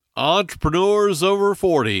Entrepreneurs Over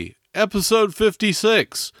 40, Episode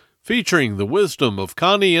 56, featuring the wisdom of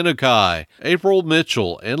Connie Inokai, April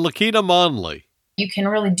Mitchell, and Lakita Monley. You can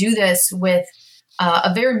really do this with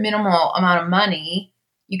a very minimal amount of money.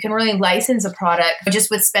 You can really license a product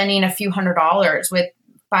just with spending a few $100s, with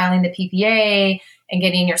filing the PPA and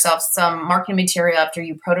getting yourself some marketing material after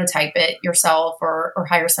you prototype it yourself or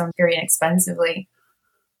hire someone very inexpensively.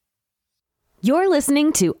 You're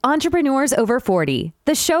listening to Entrepreneurs Over 40,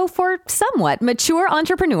 the show for somewhat mature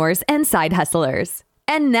entrepreneurs and side hustlers.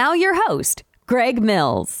 And now your host, Greg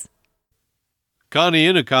Mills. Connie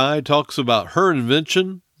Inokai talks about her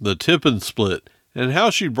invention, the tip and split, and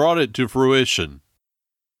how she brought it to fruition.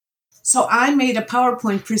 So I made a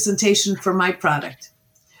PowerPoint presentation for my product.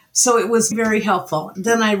 So it was very helpful.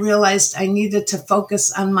 Then I realized I needed to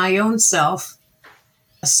focus on my own self.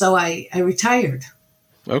 So I retired.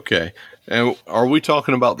 Okay. And are we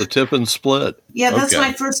talking about the tip and split? Yeah, that's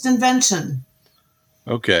my first invention.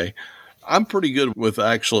 Okay. I'm pretty good with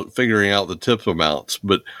actually figuring out the tip amounts,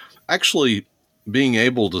 but actually being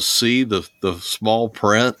able to see the small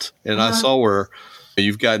print, and I saw where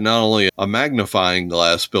you've got not only a magnifying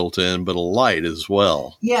glass built in, but a light as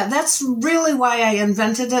well. Yeah, that's really why I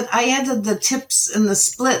invented it. I added the tips and the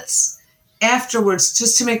splits afterwards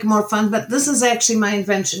just to make it more fun, but this is actually my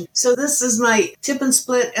invention. So this is my tip and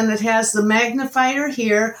split, and it has the magnifier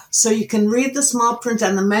here so you can read the small print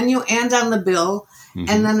on the menu and on the bill,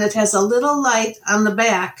 and then it has a little light on the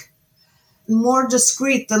back, more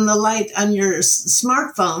discreet than the light on your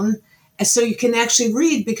smartphone, so you can actually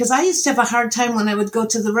read, because I used to have a hard time when I would go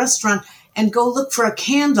to the restaurant and go look for a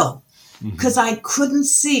candle because I couldn't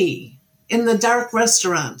see in the dark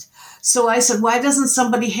restaurant. So I said, why doesn't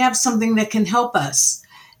somebody have something that can help us?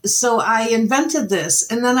 So I invented this,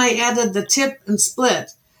 and then I added the tip and split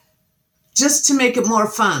just to make it more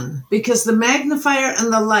fun, because the magnifier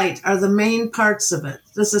and the light are the main parts of it.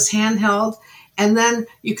 This is handheld, and then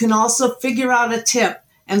you can also figure out a tip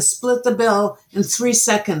and split the bill in 3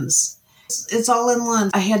 seconds. It's all in one.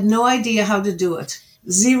 I had no idea how to do it.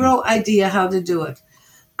 Zero idea how to do it.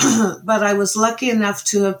 But I was lucky enough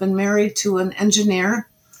to have been married to an engineer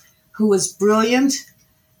who was brilliant,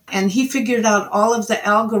 and he figured out all of the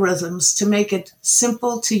algorithms to make it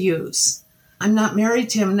simple to use. I'm not married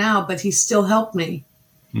to him now, but he still helped me.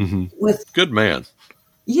 With Good man.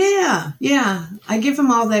 Yeah. I give him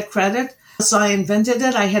all that credit. So I invented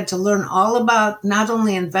it. I had to learn all about not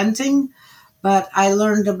only inventing, but I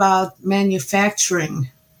learned about manufacturing.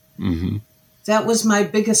 That was my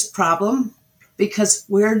biggest problem, because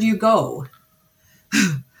where do you go?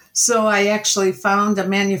 So I actually found a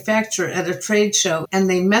manufacturer at a trade show, and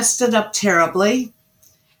they messed it up terribly,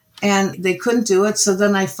 and they couldn't do it. So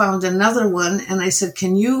then I found another one, and I said,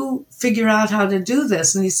 can you figure out how to do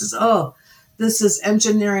this? And he says, oh, this is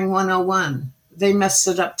engineering 101. They messed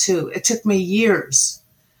it up too. It took me years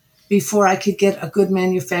before I could get a good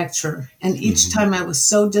manufacturer. And each time I was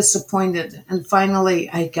so disappointed, and finally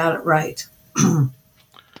I got it right.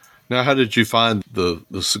 Now, how did you find the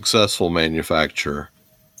successful manufacturer?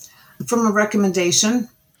 From a recommendation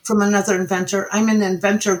from another inventor. I'm in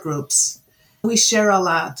inventor groups. We share a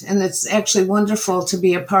lot, and it's actually wonderful to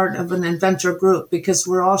be a part of an inventor group, because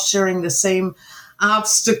we're all sharing the same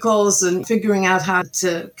obstacles and figuring out how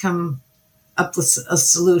to come up with a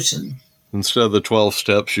solution. Instead of the 12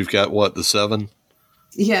 steps, you've got what, the 7?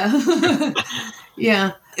 Yeah.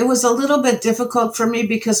 Yeah. It was a little bit difficult for me,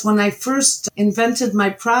 because when I first invented my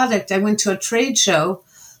product, I went to a trade show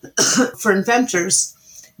for inventors.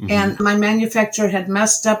 And my manufacturer had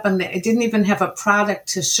messed up, and I didn't even have a product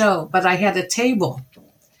to show, but I had a table.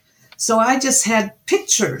 So I just had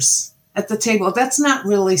pictures at the table. That's not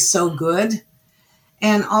really so good.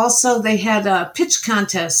 And also they had a pitch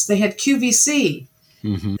contest. They had QVC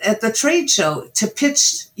at the trade show to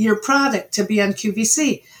pitch your product to be on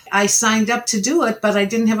QVC. I signed up to do it, but I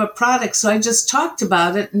didn't have a product. So I just talked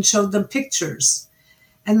about it and showed them pictures.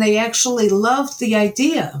 And they actually loved the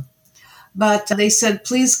idea. But they said,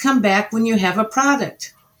 please come back when you have a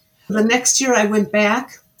product. The next year I went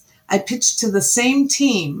back. I pitched to the same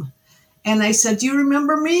team. And I said, do you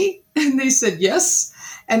remember me? And they said, yes.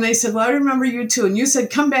 And I said, well, I remember you too. And you said,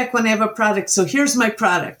 come back when I have a product. So here's my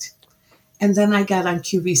product. And then I got on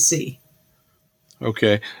QVC.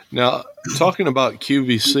 Okay. Now, talking about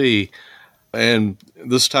QVC, and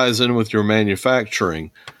this ties in with your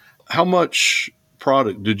manufacturing, how much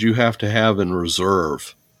product did you have to have in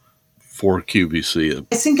reserve for QVC?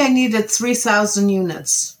 I think I needed 3,000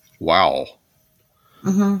 units. Wow.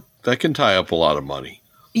 That can tie up a lot of money.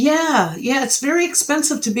 Yeah. It's very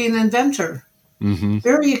expensive to be an inventor.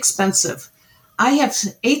 Very expensive. I have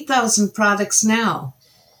 8,000 products now.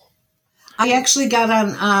 I actually got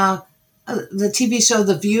on the TV show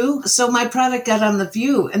The View. So my product got on The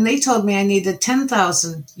View, and they told me I needed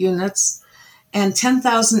 10,000 units and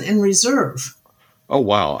 10,000 in reserve. Oh,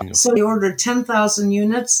 wow. So I ordered 10,000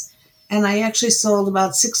 units, and I actually sold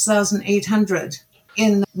about 6,800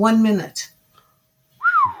 in 1 minute.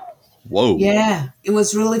 Whoa. Yeah, it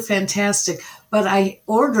was really fantastic. But I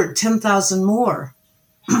ordered 10,000 more.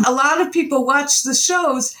 A lot of people watch the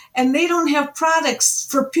shows and they don't have products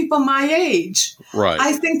for people my age. Right.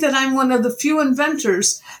 I think that I'm one of the few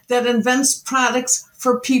inventors that invents products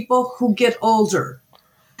for people who get older.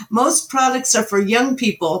 Most products are for young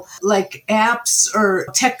people, like apps or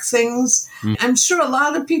tech things. I'm sure a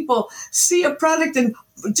lot of people see a product and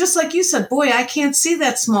just like you said, boy, I can't see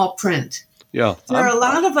that small print. Yeah. There are a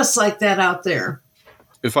lot of us like that out there.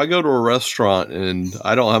 If I go to a restaurant and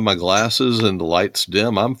I don't have my glasses and the light's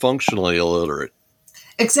dim, I'm functionally illiterate.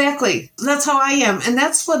 Exactly. That's how I am. And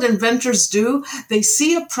that's what inventors do. They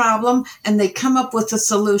see a problem and they come up with a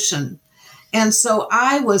solution. And so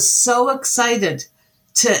I was so excited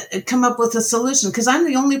to come up with a solution because I'm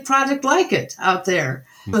the only product like it out there.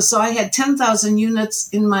 So I had 10,000 units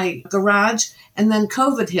in my garage, and then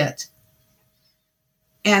COVID hit.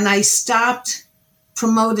 And I stopped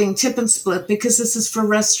promoting Tip and Split because this is for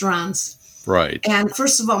restaurants. Right. And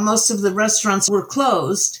first of all, most of the restaurants were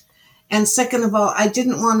closed. And second of all, I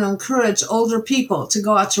didn't want to encourage older people to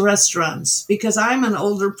go out to restaurants because I'm an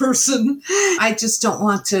older person. I just don't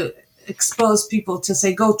want to expose people to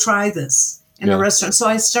say, go try this in a restaurant. So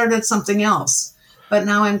I started something else. But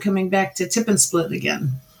now I'm coming back to Tip and Split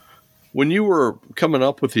again. When you were coming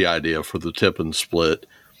up with the idea for the Tip and Split,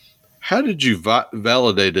 how did you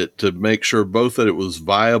validate it to make sure both that it was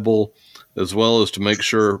viable as well as to make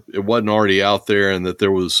sure it wasn't already out there and that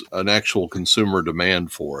there was an actual consumer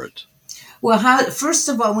demand for it? Well, first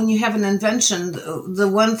of all, when you have an invention, the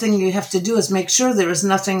one thing you have to do is make sure there is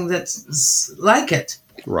nothing that's like it.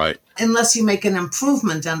 Right. Unless you make an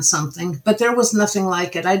improvement on something. But there was nothing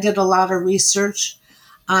like it. I did a lot of research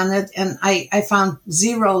on it, and I found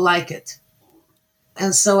zero like it.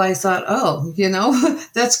 And so I thought,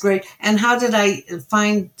 that's great. And how did I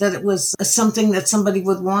find that it was something that somebody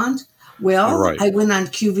would want? Well, right. I went on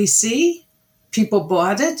QVC. People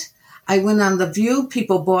bought it. I went on The View.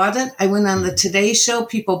 People bought it. I went on the Today Show.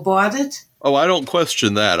 People bought it. Oh, I don't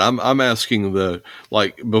question that. I'm asking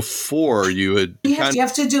before you had... You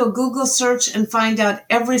have to do a Google search and find out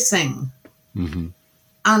everything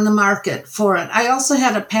on the market for it. I also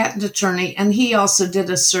had a patent attorney, and he also did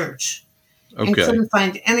a search. And couldn't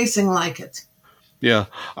find anything like it. Yeah,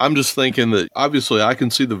 I'm just thinking that obviously I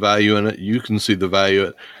can see the value in it. You can see the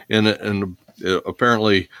value in it. And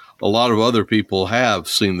apparently a lot of other people have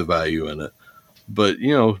seen the value in it. But,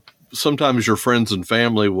 sometimes your friends and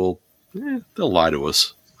family will, they'll lie to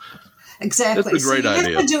us. Exactly. It's a great idea.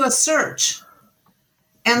 You have to do a search.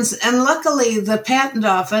 And luckily the patent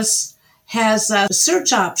office has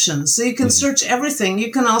search options. So you can search everything.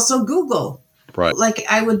 You can also Google. Right. Like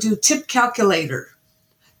I would do tip calculator,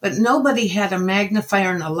 but nobody had a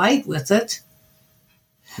magnifier and a light with it.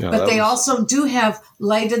 Yeah, but they also do have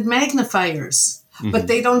lighted magnifiers, but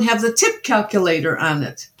they don't have the tip calculator on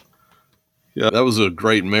it. Yeah, that was a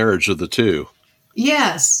great marriage of the two.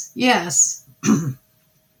 Yes.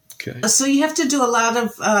 Okay. So you have to do a lot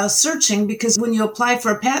of searching because when you apply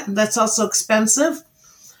for a patent, that's also expensive.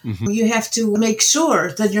 You have to make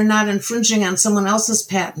sure that you're not infringing on someone else's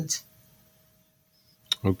patent.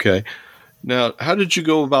 Okay. Now, how did you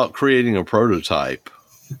go about creating a prototype?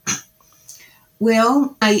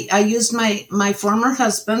 Well, I used my former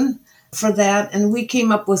husband for that, and we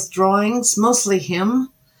came up with drawings, mostly him.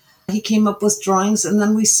 He came up with drawings, and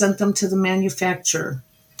then we sent them to the manufacturer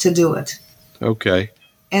to do it. Okay.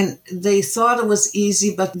 And they thought it was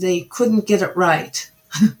easy, but they couldn't get it right.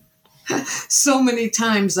 So many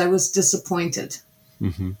times I was disappointed.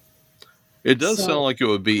 Mm-hmm. It does sound like it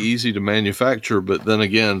would be easy to manufacture, but then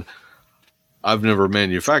again, I've never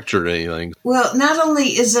manufactured anything. Well, not only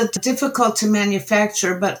is it difficult to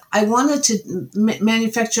manufacture, but I wanted to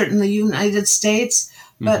manufacture it in the United States,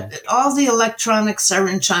 but all the electronics are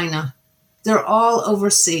in China. They're all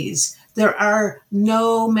overseas. There are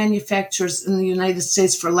no manufacturers in the United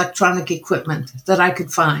States for electronic equipment that I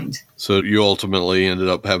could find. So you ultimately ended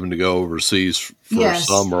up having to go overseas for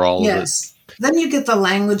some or all of it? Then you get the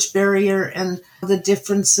language barrier and the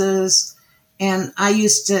differences. And I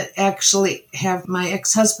used to actually have my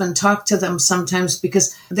ex-husband talk to them sometimes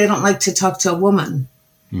because they don't like to talk to a woman.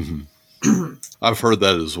 Mm-hmm. I've heard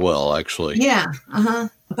that as well, actually. Yeah.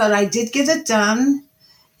 But I did get it done.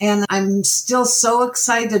 And I'm still so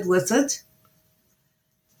excited with it.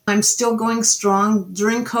 I'm still going strong.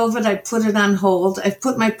 During COVID, I put it on hold. I've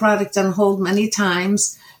put my product on hold many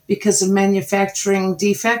times because of manufacturing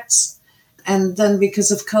defects and then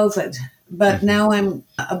because of COVID. But now I'm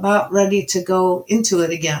about ready to go into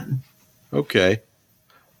it again. Okay.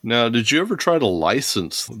 Now, did you ever try to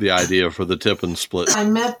license the idea for the tip and split? I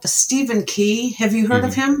met Stephen Key. Have you heard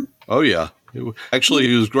of him? Oh, yeah. Actually,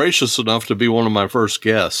 he was gracious enough to be one of my first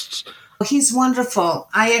guests. He's wonderful.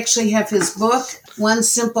 I actually have his book, One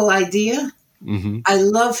Simple Idea. I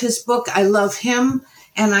love his book. I love him.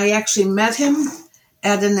 And I actually met him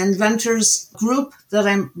at an inventors group that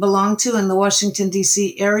I belong to in the Washington,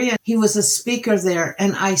 D.C. area. He was a speaker there,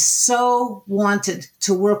 and I so wanted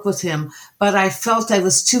to work with him, but I felt I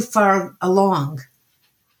was too far along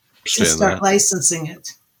to start licensing it.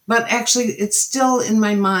 But actually, it's still in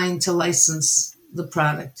my mind to license the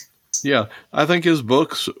product. Yeah, I think his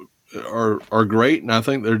books are great, and I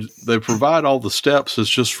think they provide all the steps. It's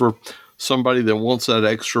just for somebody that wants that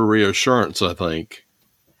extra reassurance, I think.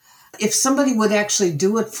 If somebody would actually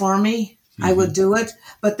do it for me, I would do it.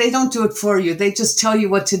 But they don't do it for you. They just tell you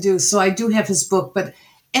what to do. So I do have his book. But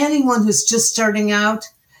anyone who's just starting out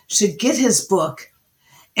should get his book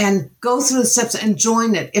and go through the steps and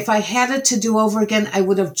join it. If I had it to do over again, I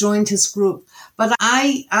would have joined his group. But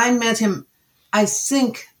I met him, I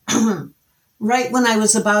think, right when I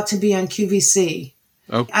was about to be on QVC.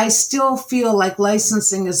 Okay. I still feel like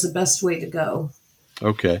licensing is the best way to go.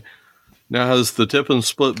 Okay. Now, has the tip and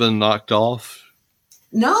split been knocked off?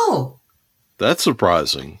 No. That's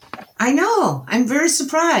surprising. I know. I'm very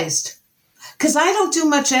surprised. Because I don't do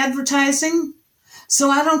much advertising, so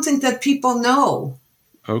I don't think that people know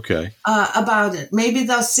about it. Maybe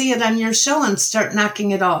they'll see it on your show and start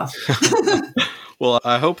knocking it off. Well,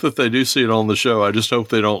 I hope that they do see it on the show. I just hope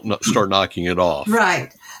they don't start knocking it off.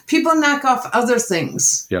 Right. People knock off other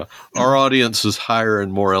things. Yeah. Our audience is higher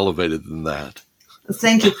and more elevated than that.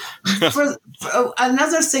 Thank you. For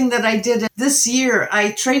another thing that I did this year,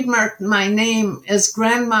 I trademarked my name as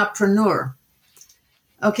Grandmapreneur.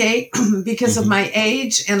 Okay? Because of my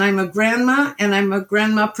age, and I'm a grandma, and I'm a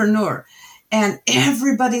grandmapreneur. And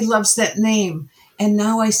everybody loves that name. And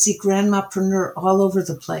now I see Grandmapreneur all over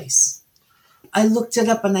the place. I looked it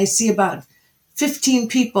up, and I see about 15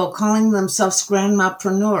 people calling themselves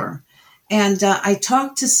Grandmapreneur. And I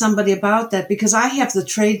talked to somebody about that because I have the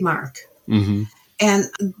trademark. And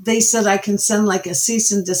they said I can send like a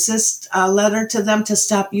cease and desist letter to them to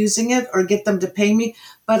stop using it or get them to pay me.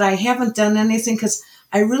 But I haven't done anything because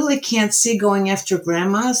I really can't see going after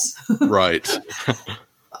grandmas. Right.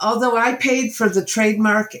 Although I paid for the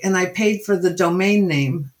trademark and I paid for the domain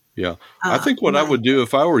name. Yeah. I think what I would do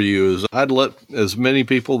if I were you is I'd let as many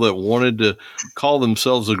people that wanted to call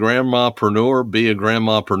themselves a grandmapreneur be a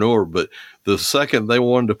grandmapreneur. But the second they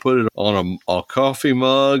wanted to put it on a coffee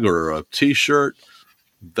mug or a T-shirt,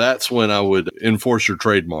 that's when I would enforce your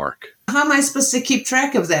trademark. How am I supposed to keep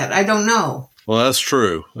track of that? I don't know. Well, that's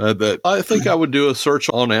true. I think I would do a search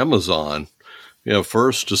on Amazon,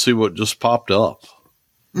 first to see what just popped up.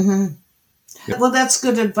 Well, that's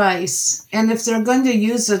good advice. And if they're going to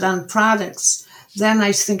use it on products, then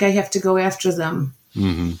I think I have to go after them.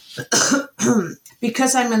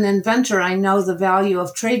 Because I'm an inventor, I know the value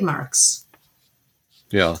of trademarks.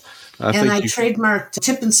 Yeah. I trademarked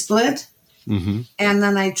Tip and Split. And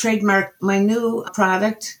then I trademarked my new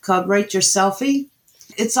product called Write Your Selfie.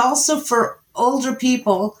 It's also for older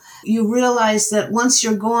people. You realize that once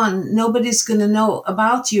you're gone, nobody's going to know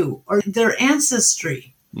about you or their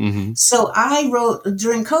ancestry. So I wrote,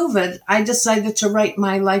 during COVID, I decided to write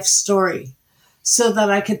my life story so that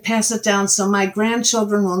I could pass it down so my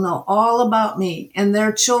grandchildren will know all about me and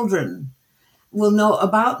their children will know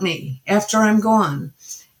about me after I'm gone.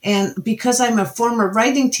 And because I'm a former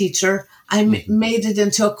writing teacher, I made it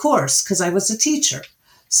into a course because I was a teacher.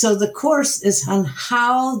 So the course is on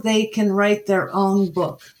how they can write their own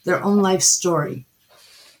book, their own life story.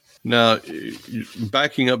 Now,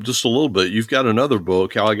 backing up just a little bit, you've got another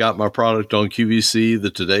book, How I Got My Product on QVC,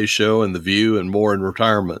 The Today Show, and The View, and More in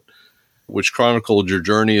Retirement, which chronicled your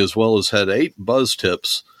journey as well as had 8 buzz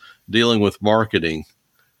tips dealing with marketing.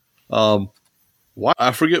 I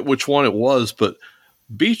forget which one it was, but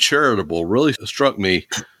Be Charitable really struck me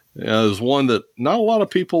as one that not a lot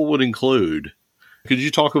of people would include. Could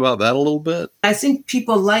you talk about that a little bit? I think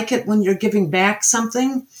people like it when you're giving back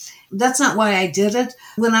something. That's not why I did it.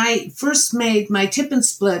 When I first made my Tip and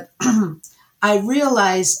Split, I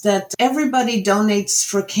realized that everybody donates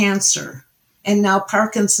for cancer and now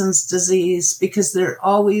Parkinson's disease because they're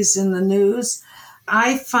always in the news.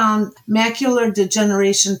 I found Macular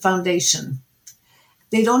Degeneration Foundation.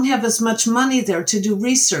 They don't have as much money there to do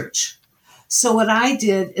research. So what I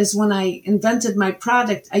did is when I invented my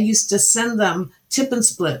product, I used to send them tip and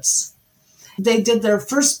splits. They did their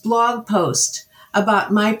first blog post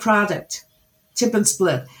about my product, Tip and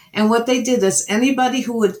Split. And what they did is anybody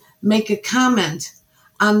who would make a comment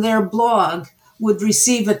on their blog would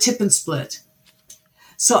receive a tip and split.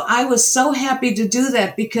 So I was so happy to do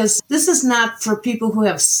that because this is not for people who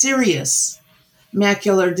have serious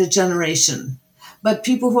macular degeneration, but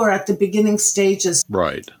people who are at the beginning stages.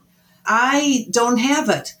 Right. I don't have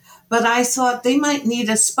it, but I thought they might need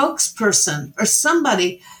a spokesperson or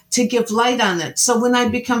somebody to give light on it. So when I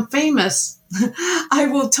become famous, I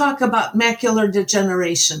will talk about macular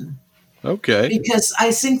degeneration. Okay. Because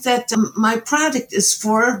I think that my product is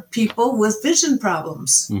for people with vision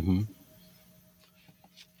problems. Mm-hmm.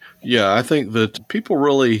 Yeah, I think that people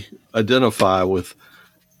really identify with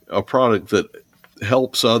a product that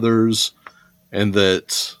helps others and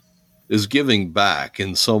that is giving back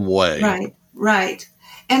in some way. Right, right.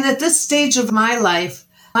 And at this stage of my life,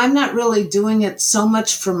 I'm not really doing it so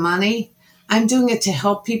much for money. I'm doing it to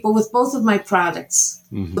help people with both of my products.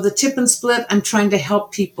 Mm-hmm. The Tip and Split, I'm trying to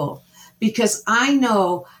help people because I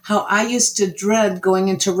know how I used to dread going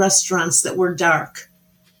into restaurants that were dark.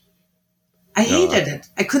 I hated it.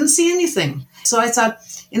 I couldn't see anything. So I thought,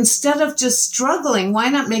 instead of just struggling, why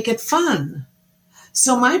not make it fun?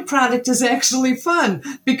 So my product is actually fun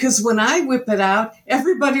because when I whip it out,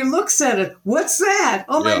 everybody looks at it. What's that?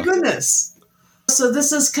 Oh, my goodness. So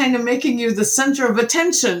this is kind of making you the center of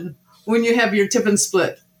attention when you have your Tip and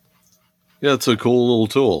Split. Yeah, it's a cool little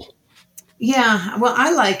tool. Yeah, well,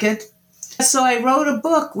 I like it. So I wrote a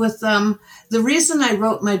book with the reason I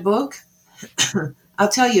wrote my book, I'll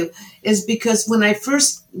tell you, is because when I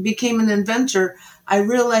first became an inventor, I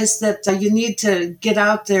realized that you need to get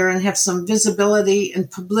out there and have some visibility and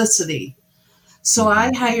publicity. So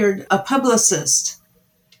I hired a publicist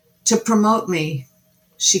to promote me.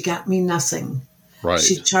 She got me nothing. Right.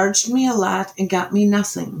 She charged me a lot and got me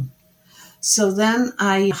nothing. So then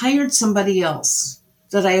I hired somebody else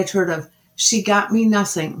that I had heard of. She got me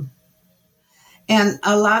nothing. And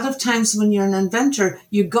a lot of times when you're an inventor,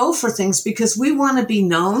 you go for things because we want to be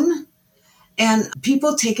known. And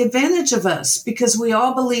people take advantage of us because we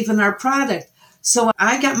all believe in our product. So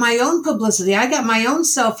I got my own publicity. I got my own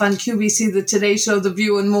self on QVC, The Today Show, The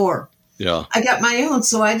View, and more. Yeah. I got my own.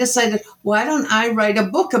 So I decided, why don't I write a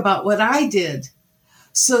book about what I did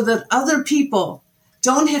so that other people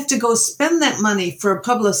don't have to go spend that money for a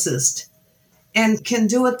publicist and can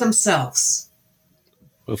do it themselves.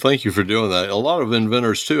 Well, thank you for doing that. A lot of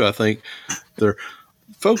inventors, too, I think they're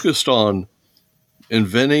focused on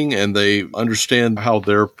inventing and they understand how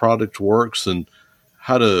their product works and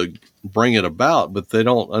how to bring it about, but they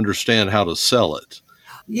don't understand how to sell it.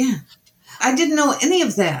 Yeah. I didn't know any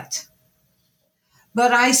of that.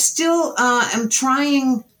 But I still am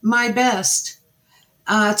trying my best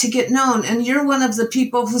to get known. And you're one of the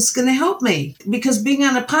people who's going to help me because being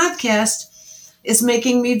on a podcast is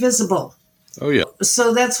making me visible. Oh, yeah.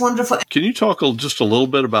 So that's wonderful. Can you talk just a little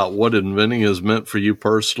bit about what inventing has meant for you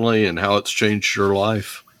personally and how it's changed your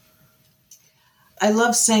life? I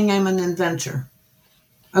love saying I'm an inventor.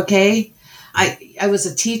 Okay? I was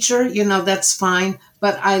a teacher, that's fine.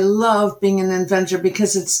 But I love being an inventor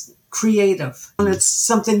because it's creative. And it's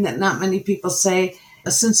something that not many people say.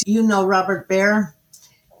 Since you know Robert Baer,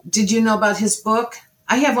 did you know about his book?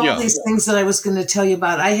 I have all these things that I was going to tell you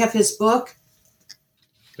about. I have his book.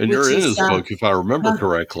 And you're in his book, if I remember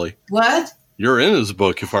correctly. What? You're in his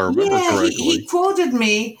book, if I remember correctly. He quoted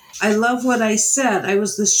me. I love what I said. I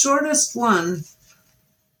was the shortest one.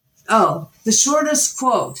 Oh, the shortest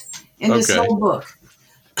quote in his whole book.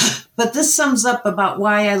 But this sums up about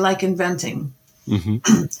why I like inventing.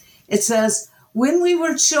 Mm-hmm. It says, when we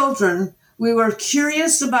were children, we were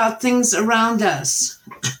curious about things around us.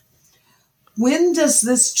 When does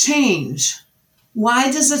this change? Why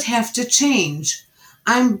does it have to change?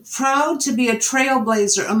 I'm proud to be a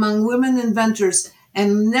trailblazer among women inventors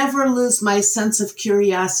and never lose my sense of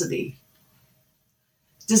curiosity.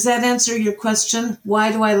 Does that answer your question?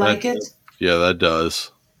 Why do I like it? Yeah, that does.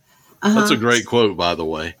 That's a great quote, by the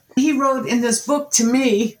way. He wrote in this book to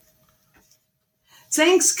me,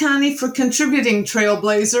 "Thanks, Connie, for contributing,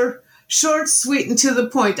 Trailblazer. Short, sweet, and to the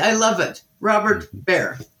point. I love it. Robert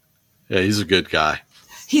Baer." Yeah, he's a good guy.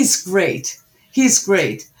 He's great. He's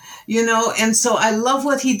great. And so I love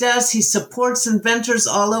what he does. He supports inventors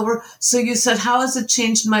all over. So you said, how has it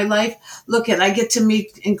changed my life? Look, I get to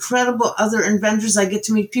meet incredible other inventors. I get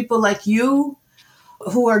to meet people like you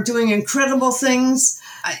who are doing incredible things.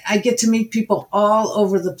 I get to meet people all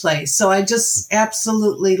over the place. So I just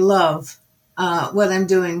absolutely love what I'm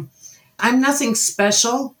doing. I'm nothing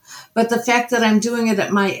special, But the fact that I'm doing it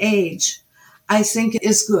at my age, I think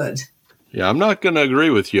is good. Yeah, I'm not going to agree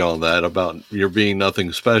with you on that about your being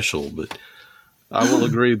nothing special, but I will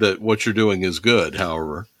agree that what you're doing is good,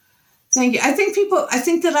 however. Thank you. I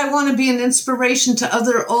think that I want to be an inspiration to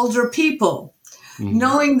other older people,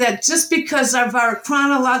 knowing that just because of our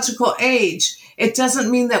chronological age, it doesn't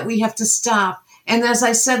mean that we have to stop. And as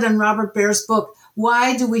I said in Robert Baer's book,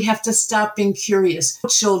 why do we have to stop being curious?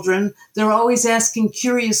 Children, they're always asking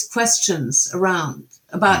curious questions around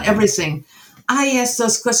about everything. I ask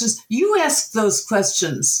those questions. You ask those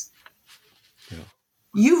questions. Yeah.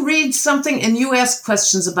 You read something and you ask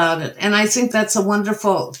questions about it. And I think that's a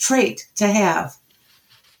wonderful trait to have.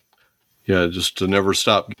 Yeah, just to never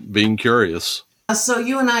stop being curious. So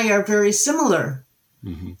you and I are very similar,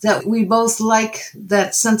 that we both like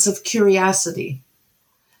that sense of curiosity.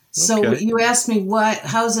 So you asked me,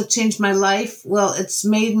 how has it changed my life? Well, it's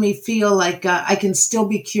made me feel like I can still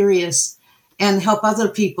be curious and help other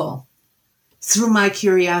people through my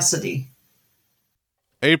curiosity.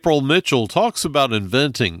 April Mitchell talks about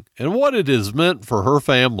inventing and what it has meant for her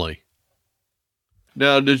family.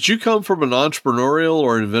 Now, did you come from an entrepreneurial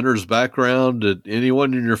or inventor's background? Did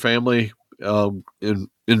anyone in your family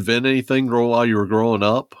invent anything while you were growing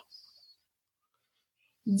up?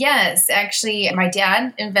 Yes, actually, my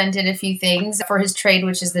dad invented a few things for his trade,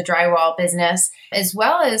 which is the drywall business, as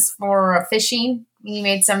well as for fishing. He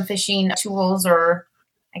made some fishing tools, or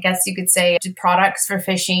I guess you could say products for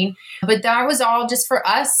fishing. But that was all just for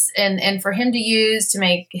us and for him to use to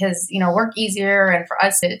make his work easier, and for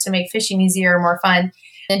us to make fishing easier, more fun.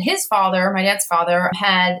 And his father, my dad's father,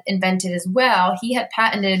 had invented as well. He had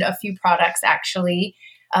patented a few products, actually.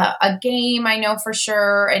 A game, I know for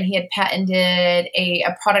sure, and he had patented a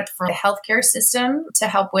product for the healthcare system to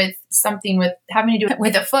help with something with having to do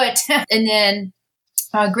with a foot. And then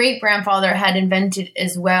my great-grandfather had invented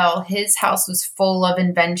as well. His house was full of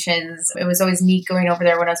inventions. It was always neat going over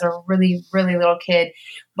there when I was a really, really little kid.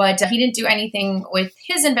 But he didn't do anything with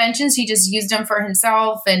his inventions. He just used them for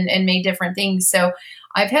himself and made different things. So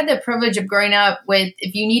I've had the privilege of growing up with,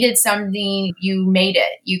 if you needed something, you made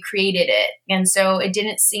it, you created it. And so it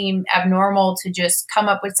didn't seem abnormal to just come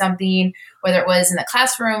up with something, whether it was in the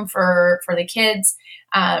classroom for the kids,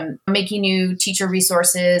 making new teacher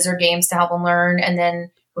resources or games to help them learn. And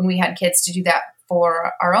then when we had kids, to do that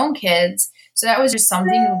for our own kids. So that was just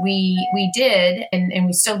something we did and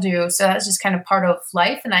we still do. So that's just kind of part of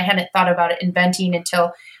life. And I hadn't thought about it inventing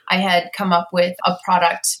until I had come up with a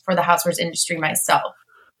product for the housewares industry myself.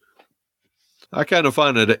 I kind of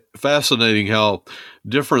find it fascinating how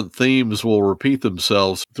different themes will repeat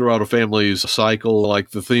themselves throughout a family's cycle,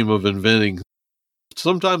 like the theme of inventing.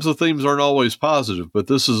 Sometimes the themes aren't always positive, but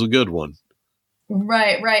this is a good one.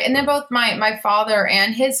 Right. And then both my father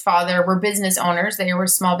and his father were business owners. They were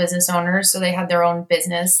small business owners, so they had their own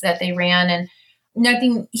business that they ran, and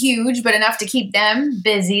nothing huge, but enough to keep them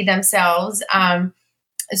busy themselves.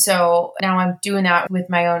 So now I'm doing that with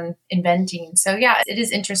my own inventing. So yeah, it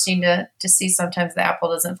is interesting to see sometimes the apple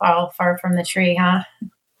doesn't fall far from the tree, huh?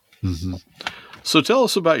 Mm-hmm. So tell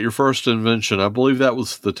us about your first invention. I believe that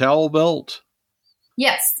was the towel belt.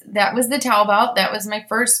 Yes, that was the towel belt. That was my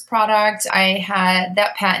first product. I had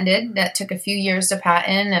that patented. That took a few years to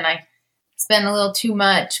patent, and I spent a little too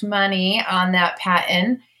much money on that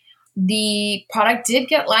patent. The product did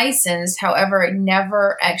get licensed. However, it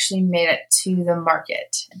never actually made it to the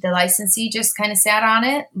market. The licensee just kind of sat on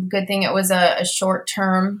it. Good thing it was a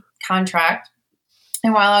short-term contract.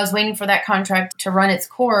 And while I was waiting for that contract to run its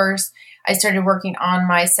course, I started working on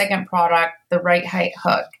my second product, the Right Height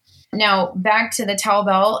Hook. Now, back to the towel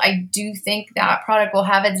belt, I do think that product will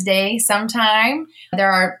have its day sometime. There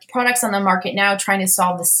are products on the market now trying to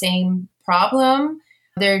solve the same problem.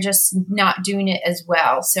 They're just not doing it as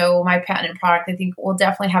well. So my patented product, I think, will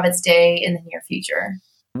definitely have its day in the near future.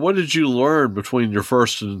 What did you learn between your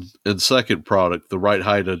first and second product, the Right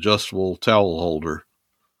Height adjustable towel holder?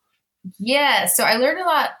 Yeah, so I learned a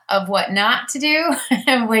lot of what not to do,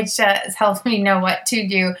 which has helped me know what to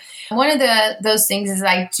do. One of those things is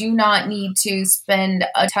I do not need to spend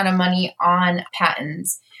a ton of money on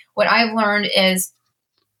patents. What I've learned is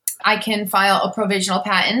I can file a provisional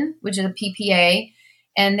patent, which is a PPA,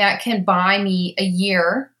 and that can buy me a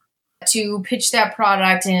year to pitch that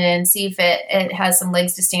product and see if it has some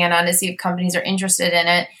legs to stand on, to see if companies are interested in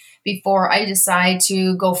it before I decide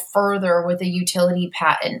to go further with a utility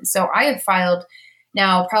patent. So I have filed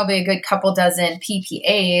now probably a good couple dozen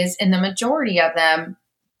PPAs, and the majority of them,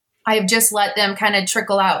 I have just let them kind of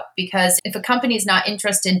trickle out, because if a company is not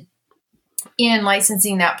interested in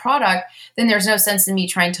licensing that product, then there's no sense in me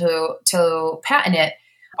trying to patent it.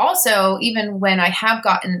 also, even when I have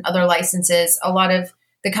gotten other licenses, a lot of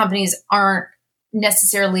the companies aren't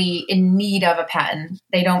necessarily in need of a patent.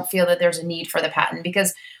 They don't feel that there's a need for the patent,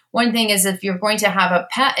 because one thing is, if you're going to have a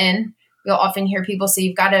patent, you'll often hear people say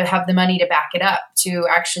you've got to have the money to back it up to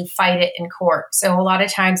actually fight it in court. So a lot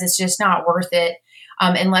of times it's just not worth it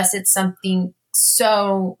unless it's something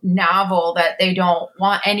so novel that they don't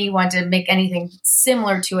want anyone to make anything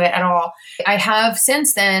similar to it at all. I have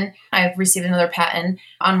since then, I've received another patent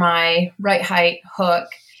on my right height hook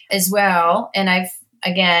as well. And I've,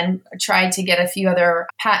 again, tried to get a few other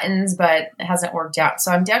patents, but it hasn't worked out.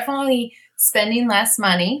 So I'm definitely spending less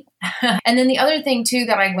money. And then the other thing too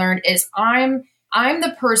that I learned is I'm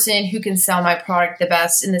the person who can sell my product the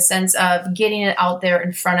best, in the sense of getting it out there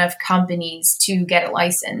in front of companies to get a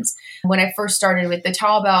license. When I first started with the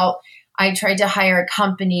Tall Belt, I tried to hire a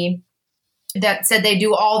company that said they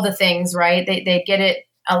do all the things, right? They get it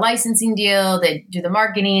a licensing deal, they do the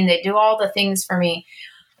marketing, they do all the things for me.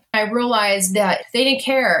 I realized that they didn't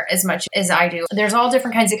care as much as I do. There's all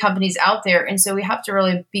different kinds of companies out there. And so we have to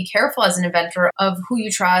really be careful as an inventor of who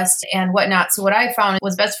you trust and whatnot. So what I found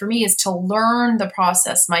was best for me is to learn the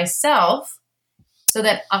process myself so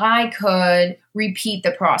that I could repeat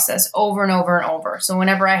the process over and over and over. So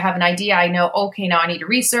whenever I have an idea, I know, okay, now I need to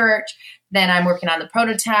research. Then I'm working on the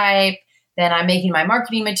prototype. Then I'm making my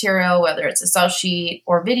marketing material, whether it's a sales sheet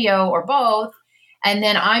or video or both. And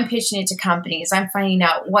then I'm pitching it to companies. I'm finding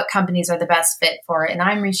out what companies are the best fit for it. And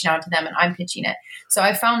I'm reaching out to them and I'm pitching it. So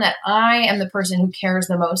I found that I am the person who cares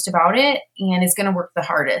the most about it and is going to work the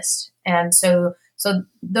hardest. And so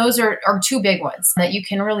those are two big ones, that you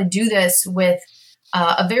can really do this with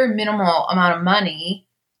a very minimal amount of money.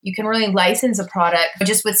 You can really license a product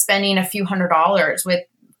just with spending a few $100s, with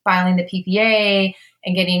filing the PPA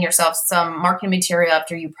and getting yourself some marketing material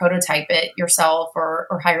after you prototype it yourself or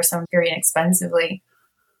hire someone very inexpensively.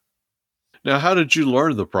 Now, how did you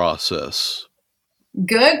learn the process?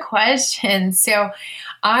 Good question. So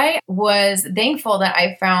I was thankful that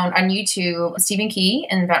I found on YouTube Stephen Key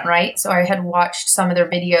and InventRight. So I had watched some of their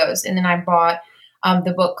videos, and then I bought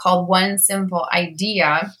the book called One Simple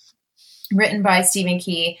Idea, written by Stephen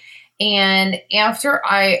Key. And after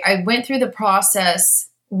I went through the process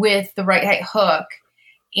with the right height hook,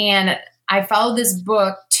 and I followed this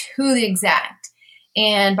book to the exact.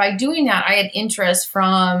 And by doing that, I had interest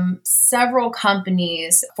from several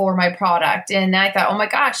companies for my product. And I thought, oh my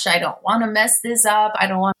gosh, I don't want to mess this up. I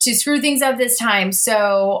don't want to screw things up this time.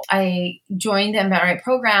 So I joined the InventRight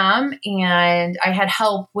program, and I had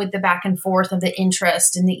help with the back and forth of the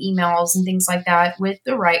interest and the emails and things like that with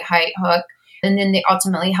the right height hook. And then they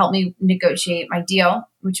ultimately helped me negotiate my deal,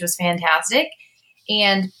 which was fantastic.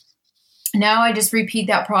 And now I just repeat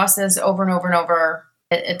that process over and over and over.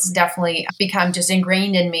 It's definitely become just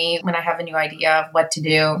ingrained in me when I have a new idea of what to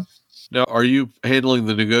do. Now, are you handling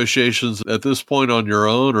the negotiations at this point on your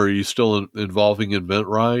own, or are you still involving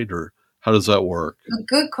InventRight, or how does that work?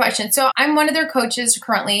 Good question. So I'm one of their coaches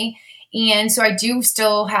currently. And so I do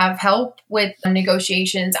still have help with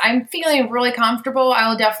negotiations. I'm feeling really comfortable. I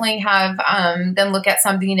will definitely have them look at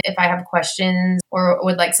something if I have questions or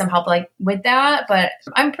would like some help like with that. But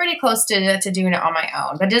I'm pretty close to doing it on my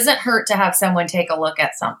own. But it doesn't hurt to have someone take a look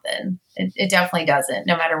at something. It definitely doesn't,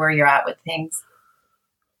 no matter where you're at with things.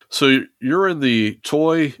 So you're in the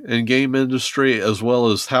toy and game industry as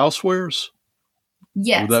well as housewares?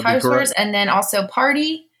 Yes, housewares, and then also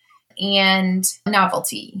party and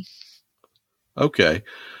novelty. Okay.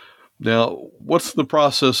 Now, what's the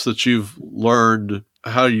process that you've learned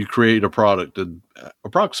how you create a product, and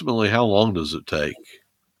approximately how long does it take?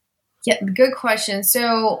 Yeah, good question.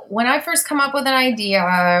 So when I first come up with an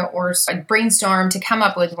idea or brainstorm to come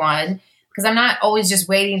up with one, because I'm not always just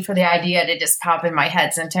waiting for the idea to just pop in my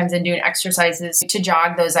head. Sometimes I'm doing exercises to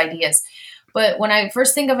jog those ideas. But when I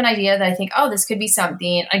first think of an idea that I think, oh, this could be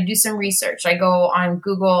something, I do some research. I go on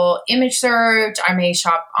Google image search. I may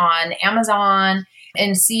shop on Amazon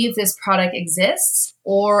and see if this product exists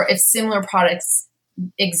or if similar products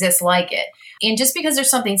exist like it. And just because there's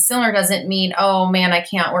something similar doesn't mean, oh man, I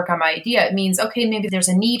can't work on my idea. It means, okay, maybe there's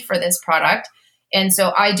a need for this product. And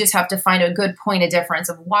so I just have to find a good point of difference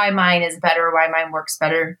of why mine is better, why mine works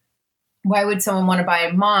better. Why would someone want to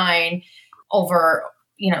buy mine over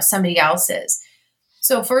somebody else's?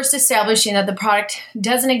 So first establishing that the product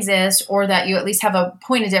doesn't exist, or that you at least have a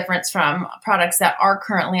point of difference from products that are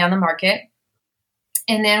currently on the market.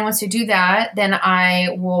 And then once you do that, then I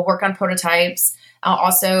will work on prototypes. I'll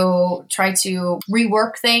also try to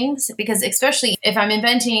rework things, because especially if I'm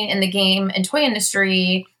inventing in the game and toy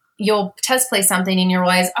industry, you'll test play something and you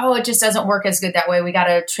realize, oh, it just doesn't work as good that way. We got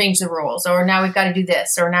to change the rules, or now we've got to do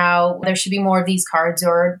this, or now there should be more of these cards,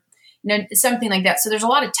 or something like that. So there's a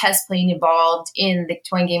lot of test playing involved in the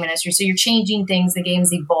toy and game industry. So you're changing things, the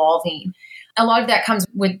game's evolving. A lot of that comes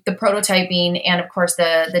with the prototyping and, of course,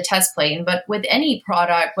 the test playing. But with any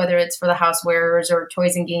product, whether it's for the housewares or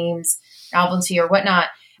toys and games, novelty or whatnot,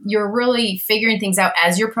 you're really figuring things out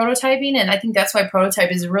as you're prototyping. And I think that's why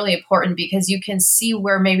prototype is really important, because you can see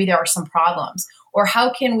where maybe there are some problems, or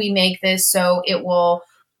how can we make this so it will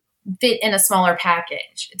fit in a smaller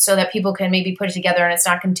package so that people can maybe put it together and it's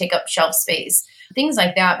not going to take up shelf space. Things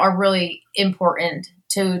like that are really important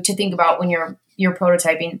to think about when you're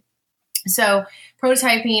prototyping. So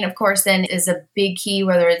prototyping, of course, then is a big key,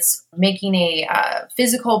 whether it's making a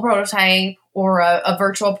physical prototype or a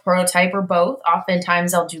virtual prototype, or both.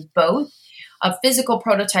 Oftentimes I'll do both. A physical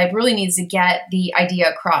prototype really needs to get the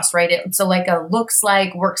idea across, right? So like a looks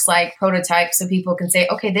like, works like prototype, so people can say,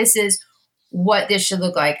 okay, this is what this should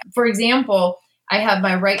look like. For example, I have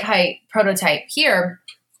my right height prototype here.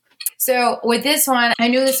 So with this one, I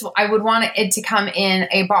knew I would want it to come in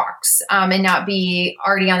a box and not be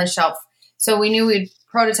already on the shelf. So we knew we'd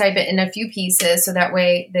prototype it in a few pieces, so that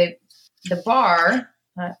way the bar,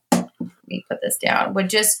 let me put this down, would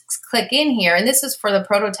just click in here. And this is for the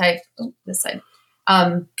prototype, this side.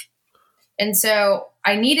 And so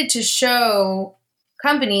I needed to show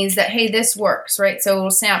companies that, hey, this works, right? So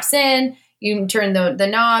it snaps in, you can turn the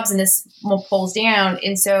knobs and this pulls down.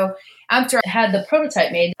 And so after I had the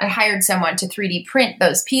prototype made, I hired someone to 3D print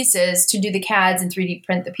those pieces, to do the CADs and 3D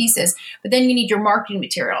print the pieces. But then you need your marketing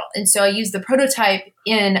material. And so I used the prototype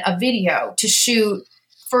in a video to shoot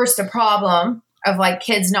first a problem of like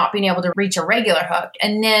kids not being able to reach a regular hook,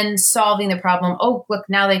 and then solving the problem. Oh, look,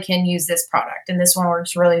 now they can use this product. And this one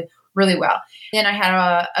works really, really well. Then I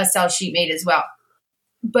had a sales sheet made as well.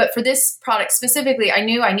 But for this product specifically, I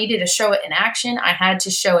knew I needed to show it in action. I had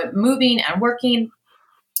to show it moving and working,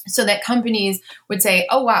 so that companies would say,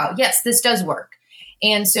 oh, wow, yes, this does work.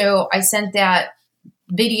 And so I sent that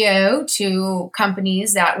video to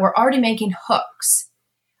companies that were already making hooks,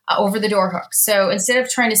 over the door hooks. So instead of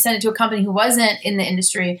trying to send it to a company who wasn't in the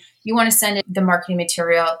industry, you want to send it, the marketing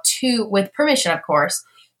material, with permission, of course,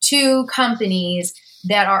 to companies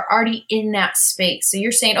that are already in that space. So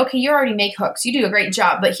you're saying, okay, you already make hooks. You do a great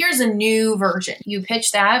job, but here's a new version. You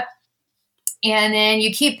pitch that. And then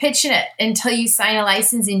you keep pitching it until you sign a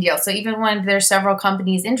licensing deal. So even when there's several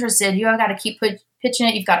companies interested, you have got to keep pitching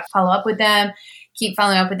it. You've got to follow up with them, keep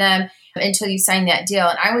following up with them until you sign that deal.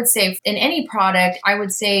 And I would say in any product, I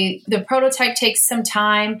would say the prototype takes some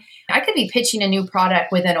time. I could be pitching a new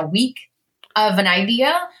product within a week of an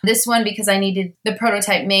idea. This one, because I needed the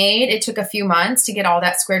prototype made, it took a few months to get all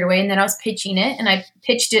that squared away. And then I was pitching it, and I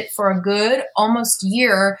pitched it for a good almost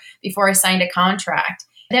year before I signed a contract.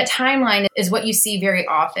 That timeline is what you see very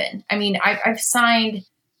often. I mean, I've signed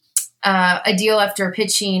a deal after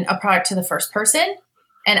pitching a product to the first person,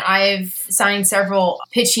 and I've signed several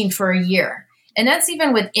pitching for a year. And that's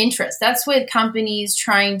even with interest. That's with companies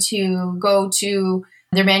trying to go to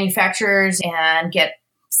their manufacturers and get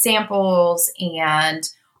samples and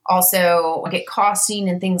also get costing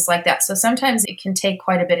and things like that. So sometimes it can take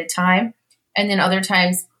quite a bit of time. And then other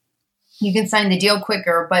times you can sign the deal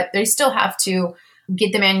quicker, but they still have to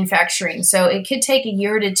get the manufacturing. So it could take a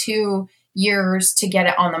year to 2 years to get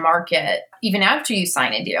it on the market, even after you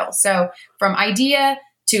sign a deal. So from idea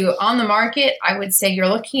to on the market, I would say you're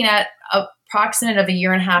looking at approximate of a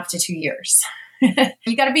year and a half to 2 years.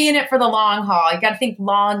 You got to be in it for the long haul. You got to think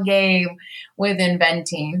long game with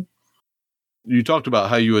inventing. You talked about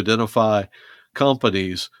how you identify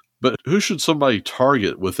companies, but who should somebody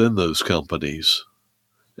target within those companies?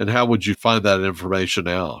 And how would you find that information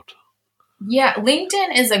out? Yeah,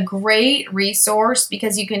 LinkedIn is a great resource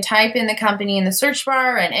because you can type in the company in the search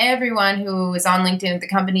bar and everyone who is on LinkedIn with the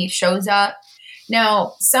company shows up.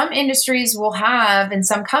 Now, some industries will have, and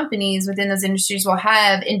some companies within those industries will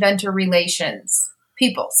have inventor relations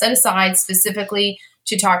people set aside specifically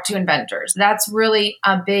to talk to inventors. That's really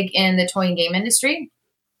big in the toy and game industry.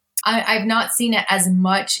 I've not seen it as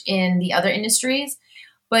much in the other industries.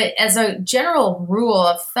 But as a general rule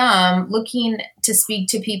of thumb, looking to speak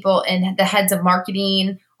to people in the heads of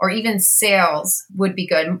marketing or even sales would be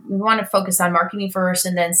good. We want to focus on marketing first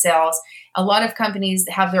and then sales. A lot of companies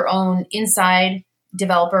have their own inside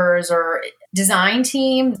developers or design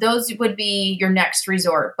team. Those would be your next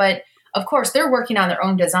resort. But of course, they're working on their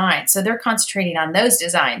own designs. So they're concentrating on those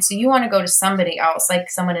designs. So you want to go to somebody else, like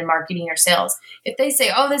someone in marketing or sales. If they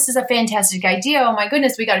say, oh, this is a fantastic idea. Oh my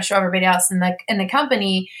goodness, we got to show everybody else in the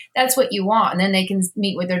company. That's what you want. And then they can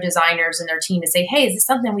meet with their designers and their team to say, hey, is this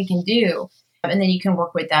something we can do? And then you can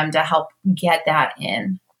work with them to help get that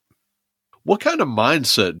in. What kind of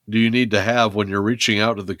mindset do you need to have when you're reaching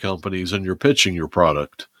out to the companies and you're pitching your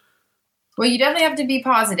product? Well, you definitely have to be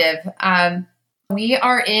positive. We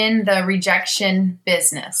are in the rejection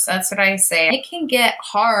business. That's what I say. It can get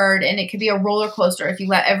hard and it can be a roller coaster if you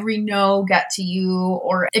let every no get to you,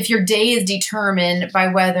 or if your day is determined by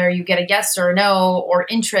whether you get a yes or a no, or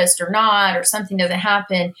interest or not, or something doesn't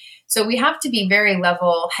happen. So we have to be very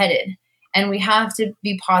level-headed and we have to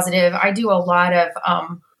be positive. I do a lot of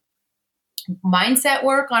mindset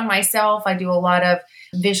work on myself. I do a lot of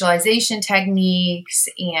visualization techniques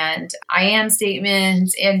and I am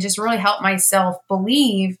statements, and just really help myself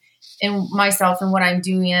believe in myself and what I'm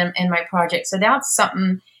doing in my project. So that's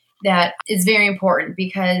something that is very important,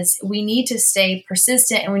 because we need to stay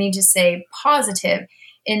persistent and we need to stay positive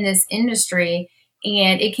in this industry,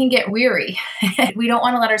 and it can get weary. We don't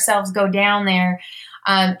want to let ourselves go down there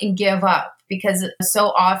and give up, because so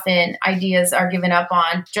often ideas are given up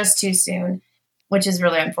on just too soon, which is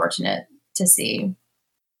really unfortunate to see.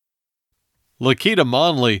 Lakita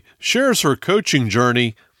Monley shares her coaching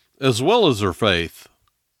journey as well as her faith.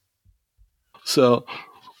 So,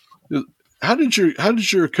 how did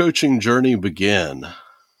your coaching journey begin?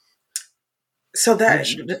 So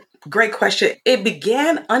great question. It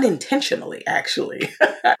began unintentionally, actually,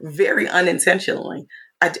 very unintentionally.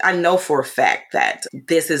 I know for a fact that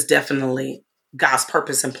this is definitely God's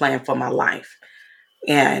purpose and plan for my life.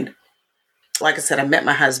 And like I said, I met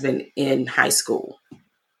my husband in high school.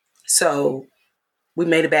 So we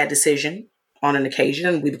made a bad decision on an occasion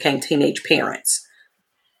and we became teenage parents.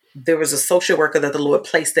 There was a social worker that the Lord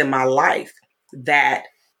placed in my life that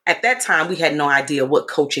at that time we had no idea what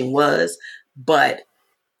coaching was, but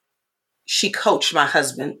she coached my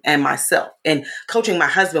husband and myself. And coaching my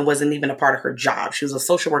husband wasn't even a part of her job. She was a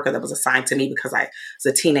social worker that was assigned to me because I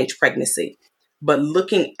was a teenage pregnancy. But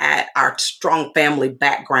looking at our strong family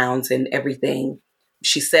backgrounds and everything,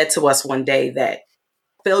 she said to us one day that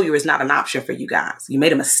failure is not an option for you guys. You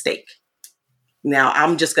made a mistake. Now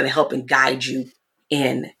I'm just going to help and guide you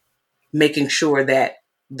in making sure that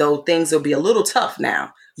though things will be a little tough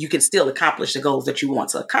now, you can still accomplish the goals that you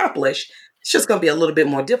want to accomplish. It's just going to be a little bit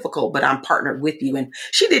more difficult, but I'm partnered with you. And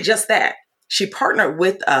she did just that. She partnered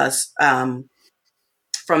with us from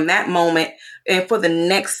that moment. And for the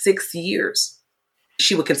next 6 years,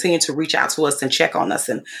 she would continue to reach out to us and check on us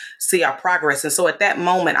and see our progress. And so at that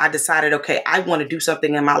moment, I decided, okay, I want to do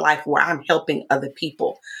something in my life where I'm helping other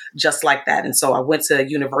people just like that. And so I went to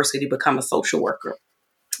university to become a social worker.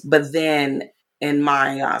 But then in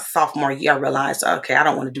my sophomore year, I realized, okay, I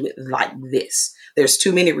don't want to do it like this. There's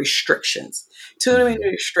too many restrictions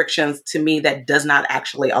to me that does not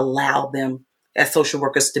actually allow them as social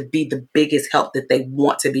workers to be the biggest help that they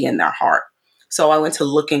want to be in their heart. So I went to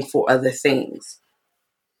looking for other things.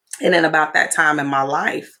 And then about that time in my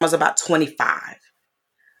life, I was about 25.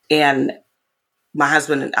 And my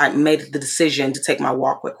husband and I made the decision to take my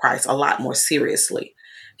walk with Christ a lot more seriously.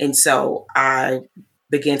 And so I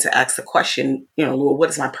began to ask the question, Lord, what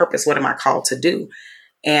is my purpose? What am I called to do?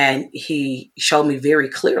 And he showed me very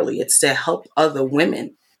clearly it's to help other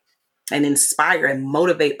women and inspire and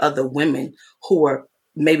motivate other women who are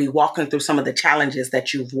maybe walking through some of the challenges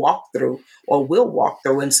that you've walked through or will walk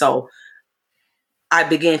through. And so I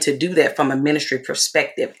began to do that from a ministry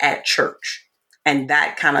perspective at church. And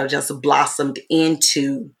that kind of just blossomed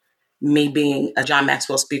into me being a John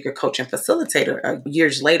Maxwell speaker, coach, and facilitator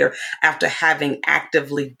years later, after having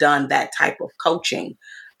actively done that type of coaching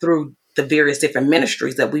through the various different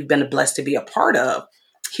ministries that we've been blessed to be a part of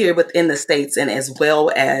here within the States and as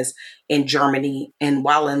well as in Germany. And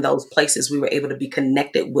while in those places, we were able to be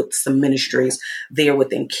connected with some ministries there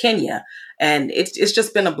within Kenya. And it's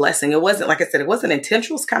just been a blessing. It wasn't, like I said, it wasn't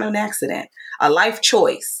intentional. It's kind of an accident, a life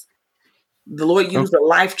choice. The Lord used a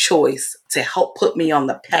life choice to help put me on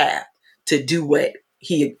the path to do what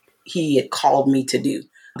he had called me to do.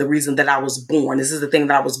 The reason that I was born, this is the thing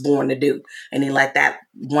that I was born to do. And he let that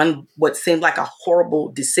one, what seemed like a horrible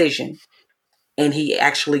decision, and he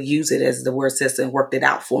actually used it, as the word says, and worked it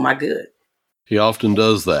out for my good. He often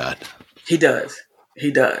does that. He does.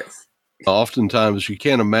 Oftentimes you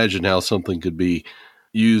can't imagine how something could be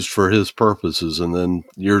used for his purposes. And then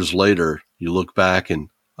years later, you look back and,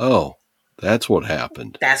 oh, that's what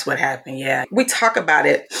happened. That's what happened. Yeah. We talk about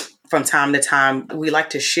it from time to time. We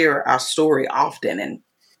like to share our story often. And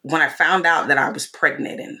when I found out that I was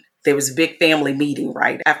pregnant and There was a big family meeting,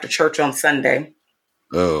 right? After church on Sunday.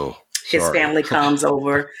 Oh, his family comes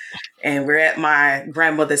over and we're at my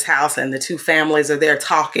grandmother's house and the two families are there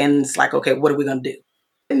talking. It's like, okay, what are we going to do?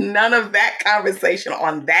 None of that conversation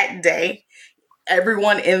on that day.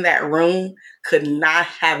 Everyone in that room could not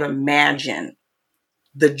have imagined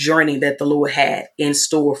the journey that the Lord had in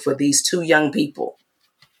store for these two young people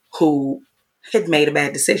who had made a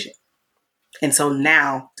bad decision. And so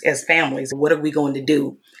now, as families, what are we going to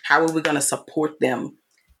do? How are we going to support them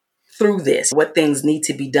through this? What things need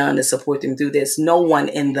to be done to support them through this? No one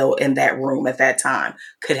in that room at that time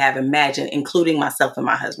could have imagined, including myself and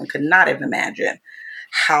my husband, could not have imagined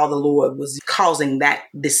how the Lord was causing that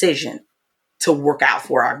decision to work out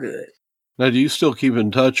for our good. Now, do you still keep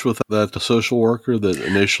in touch with that social worker that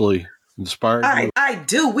initially inspired you? I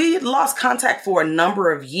do. We had lost contact for a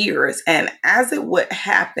number of years. And as it would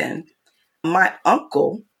happen, my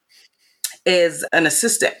uncle is an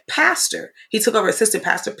assistant pastor. He took over assistant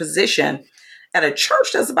pastor position at a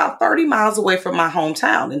church that's about 30 miles away from my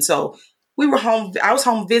hometown. And so we were home. I was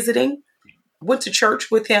home visiting, went to church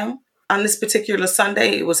with him on this particular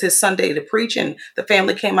Sunday. It was his Sunday to preach, and the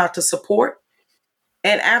family came out to support.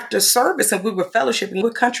 And after service, and we were fellowshipping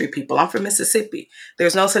with country people. I'm from Mississippi.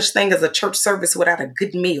 There's no such thing as a church service without a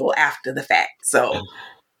good meal after the fact. So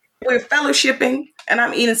we're fellowshipping, and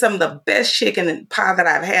I'm eating some of the best chicken and pie that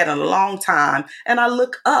I've had in a long time. And I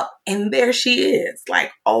look up, and there she is.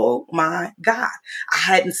 Like, oh my God. I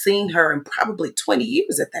hadn't seen her in probably 20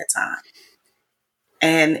 years at that time.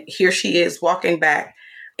 And here she is walking back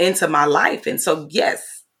into my life. And so,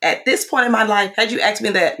 yes, at this point in my life, had you asked me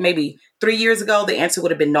that maybe 3 years ago, the answer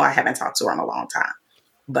would have been no, I haven't talked to her in a long time.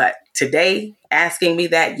 But today, asking me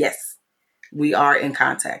that, yes, we are in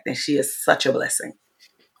contact, and she is such a blessing.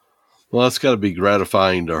 Well, that's got to be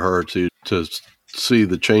gratifying to her to see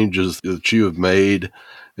the changes that you have made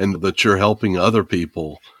and that you're helping other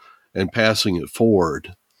people and passing it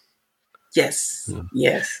forward. Yes,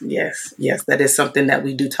 yeah. yes. That is something that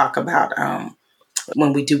we do talk about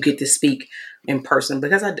when we do get to speak in person,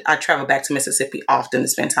 because I travel back to Mississippi often to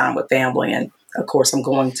spend time with family. And of course, I'm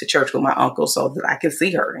going to church with my uncle so that I can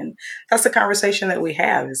see her. And that's the conversation that we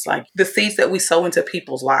have. It's like the seeds that we sow into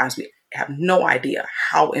people's lives. We have no idea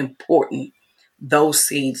how important those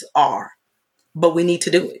seeds are, but we need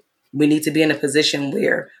to do it. We need to be in a position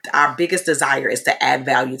where our biggest desire is to add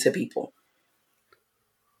value to people.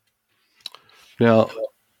 Now,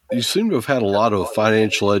 you seem to have had a lot of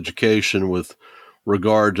financial education with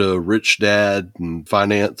regard to Rich Dad and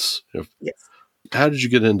finance. Yes. How did you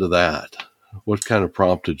get into that? What kind of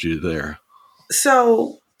prompted you there?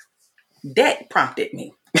 So that prompted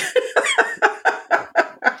me.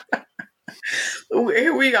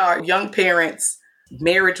 Here we are, young parents.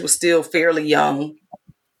 Marriage was still fairly young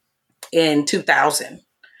in 2000.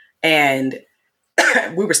 And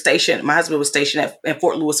we were stationed, my husband was stationed in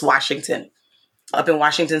Fort Lewis, Washington, up in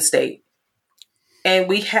Washington State. And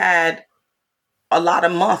we had a lot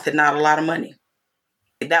of month and not a lot of money.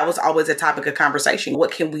 That was always a topic of conversation.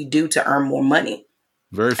 What can we do to earn more money?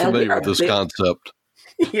 Very familiar with this concept.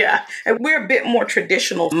 Yeah. And we're a bit more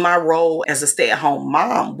traditional. My role as a stay-at-home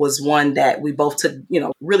mom was one that we both took,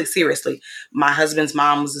 really seriously. My husband's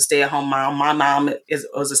mom was a stay-at-home mom. My mom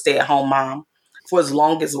was a stay-at-home mom for as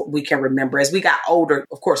long as we can remember. As we got older,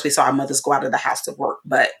 of course, we saw our mothers go out of the house to work,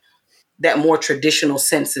 but that more traditional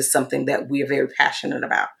sense is something that we are very passionate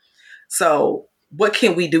about. So what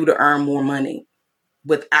can we do to earn more money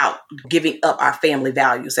without giving up our family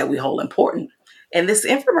values that we hold important? And this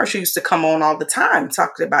infomercial used to come on all the time,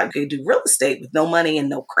 talking about you can do real estate with no money and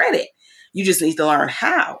no credit. You just need to learn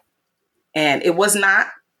how. And it was not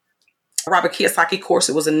a Robert Kiyosaki course.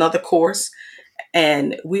 It was another course.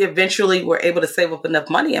 And we eventually were able to save up enough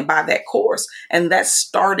money and buy that course. And that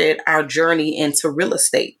started our journey into real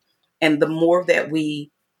estate. And the more that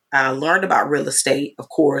we learned about real estate, of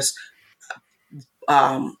course,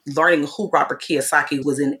 learning who Robert Kiyosaki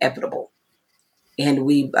was inevitable. And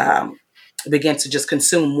we began to just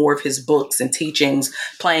consume more of his books and teachings,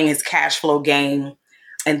 playing his cash flow game,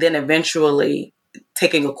 and then eventually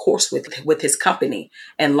taking a course with his company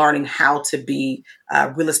and learning how to be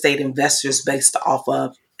real estate investors based off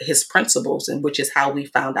of his principles, and which is how we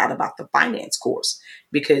found out about the finance course.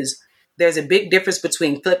 Because there's a big difference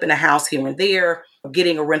between flipping a house here and there,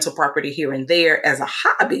 getting a rental property here and there as a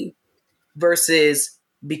hobby, versus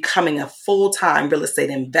becoming a full-time real estate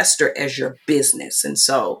investor as your business. And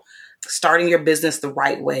so starting your business the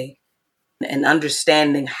right way and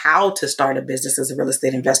understanding how to start a business as a real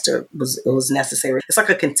estate investor was necessary. It's like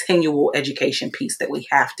a continual education piece that we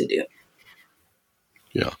have to do.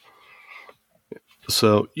 Yeah.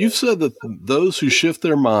 So you've said that those who shift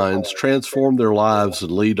their minds transform their lives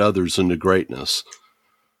and lead others into greatness.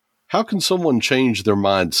 How can someone change their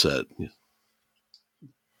mindset?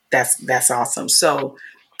 That's awesome. So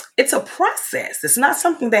it's a process. It's not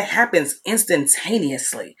something that happens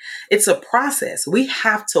instantaneously. It's a process. We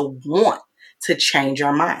have to want to change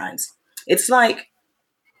our minds. It's like,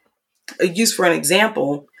 use for an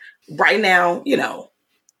example, right now,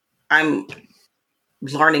 I'm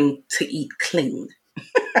learning to eat clean.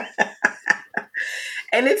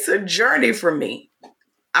 And it's a journey for me.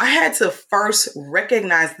 I had to first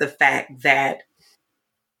recognize the fact that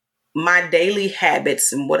my daily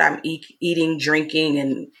habits and what I'm eating, drinking,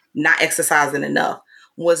 and not exercising enough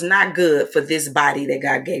was not good for this body that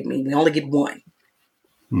God gave me. We only get one.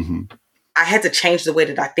 Mm-hmm. I had to change the way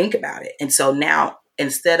that I think about it. And so now,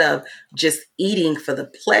 instead of just eating for the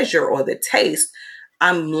pleasure or the taste,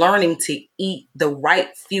 I'm learning to eat the right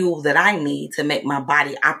fuel that I need to make my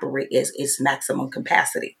body operate at its maximum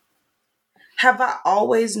capacity. Have I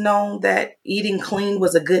always known that eating clean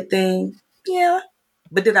was a good thing? Yeah.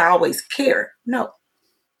 But did I always care? No.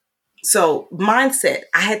 So mindset,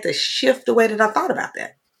 I had to shift the way that I thought about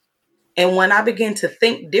that. And when I began to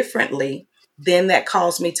think differently, then that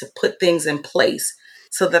caused me to put things in place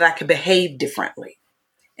so that I could behave differently.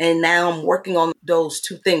 And now I'm working on those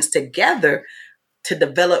two things together to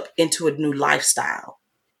develop into a new lifestyle.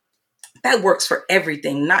 That works for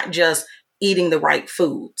everything, not just eating the right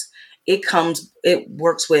foods. It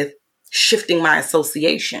works with shifting my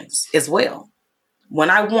associations as well. When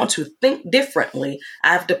I want to think differently,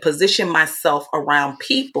 I have to position myself around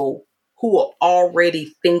people who are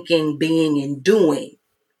already thinking, being, and doing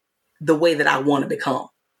the way that I want to become.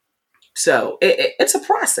 So it's a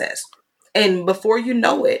process. And before you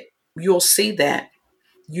know it, you'll see that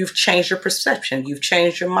you've changed your perception, you've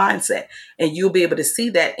changed your mindset, and you'll be able to see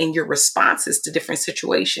that in your responses to different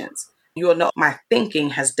situations. You'll know my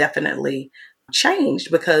thinking has definitely changed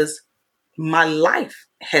because my life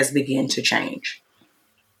has begun to change.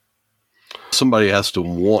 Somebody has to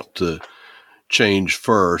want to change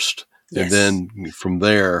first, Yes. and then from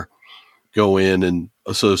there go in and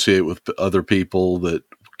associate with other people that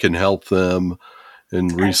can help them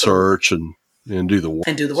and research and do the work.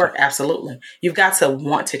 And do the work, absolutely. You've got to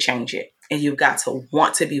want to change it, and you've got to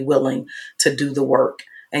want to be willing to do the work.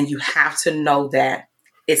 And you have to know that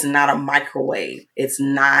it's not a microwave. It's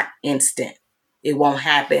not instant. It won't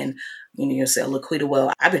happen. You'll say, Laquita,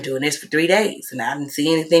 well, I've been doing this for 3 days and I didn't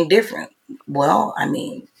see anything different. Well,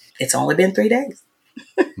 it's only been 3 days.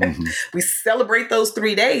 Mm-hmm. We celebrate those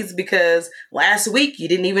 3 days because last week you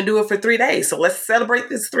didn't even do it for 3 days. So let's celebrate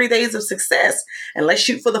this 3 days of success and let's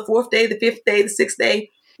shoot for the 4th day, the 5th day, the 6th day,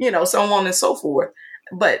 so on and so forth.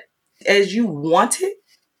 But as you want it,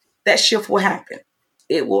 that shift will happen.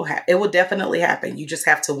 It will definitely happen. You just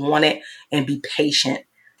have to want it and be patient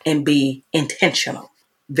and be intentional,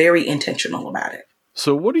 very intentional about it.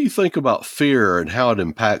 So what do you think about fear and how it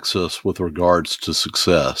impacts us with regards to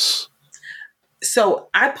success? So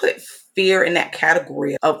I put fear in that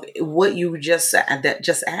category of what you just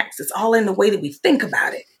asked. It's all in the way that we think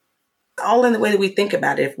about it. All in the way that we think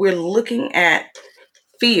about it. If we're looking at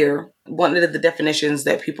fear, one of the definitions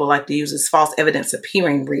that people like to use is false evidence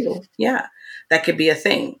appearing real. Yeah, that could be a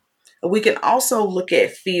thing. We can also look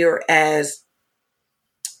at fear as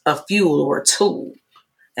a fuel or a tool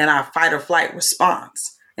in our fight or flight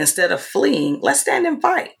response. Instead of fleeing, let's stand and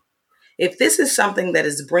fight. If this is something that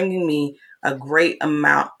is bringing me a great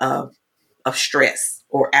amount of stress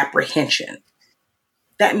or apprehension,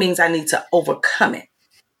 that means I need to overcome it.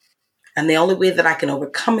 And the only way that I can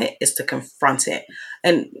overcome it is to confront it.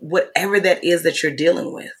 And whatever that is that you're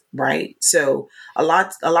dealing with, right? So a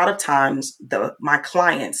lot of times my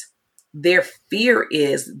clients, their fear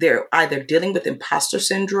is they're either dealing with imposter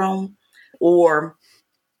syndrome or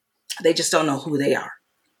they just don't know who they are.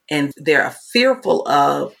 And they're fearful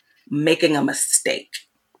of making a mistake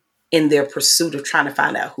in their pursuit of trying to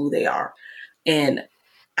find out who they are. And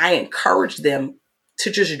I encourage them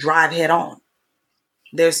to just drive head on.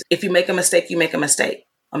 If you make a mistake, you make a mistake.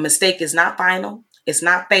 A mistake is not final. It's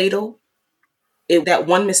not fatal. That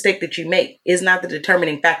one mistake that you make is not the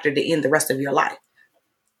determining factor to end the rest of your life.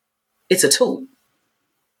 It's a tool.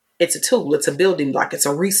 It's a tool. It's a building block. It's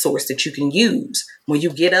a resource that you can use. When you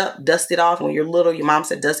get up, dust it off. When you're little, your mom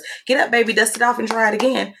said, get up, baby, dust it off and try it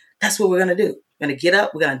again. That's what we're going to do. We're going to get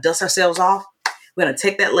up. We're going to dust ourselves off. We're going to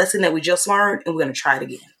take that lesson that we just learned and we're going to try it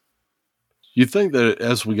again. You think that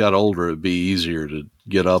as we got older, it'd be easier to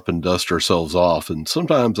get up and dust ourselves off. And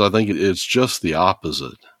sometimes I think it's just the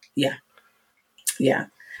opposite. Yeah. Yeah.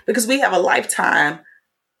 Because we have a lifetime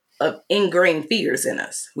of ingrained fears in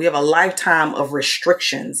us. We have a lifetime of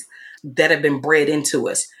restrictions that have been bred into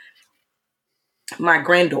us. My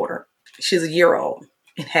granddaughter, she's a year old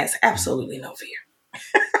and has absolutely no fear.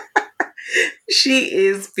 She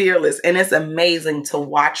is fearless, and it's amazing to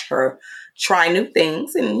watch her try new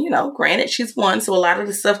things. And, granted, she's one, so a lot of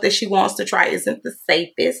the stuff that she wants to try isn't the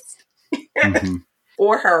safest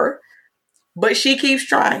for her, but she keeps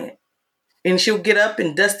trying it. And she'll get up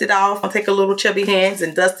and dust it off. I'll take her little chubby hands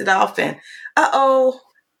and dust it off, and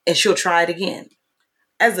and she'll try it again.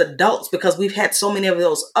 As adults, because we've had so many of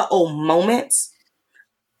those moments,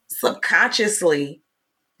 subconsciously,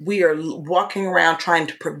 we are walking around trying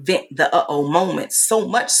to prevent the moments, so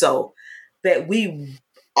much so that we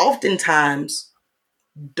oftentimes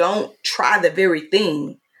don't try the very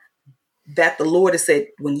thing that the Lord has said,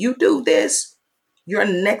 when you do this, your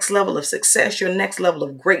next level of success, your next level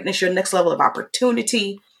of greatness, your next level of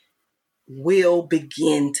opportunity will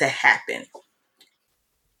begin to happen.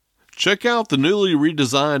 Check out the newly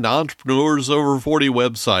redesigned Entrepreneurs Over 40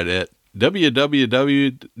 website at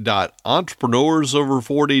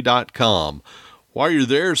www.entrepreneursover40.com. While you're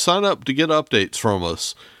there, sign up to get updates from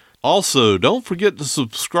us. Also, don't forget to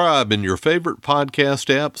subscribe in your favorite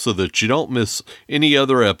podcast app so that you don't miss any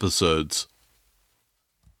other episodes.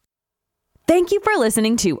 Thank you for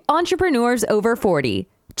listening to Entrepreneurs Over 40.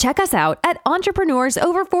 Check us out at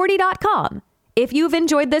entrepreneursover40.com. If you've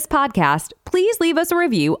enjoyed this podcast, please leave us a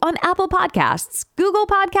review on Apple Podcasts, Google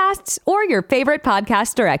Podcasts, or your favorite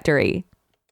podcast directory.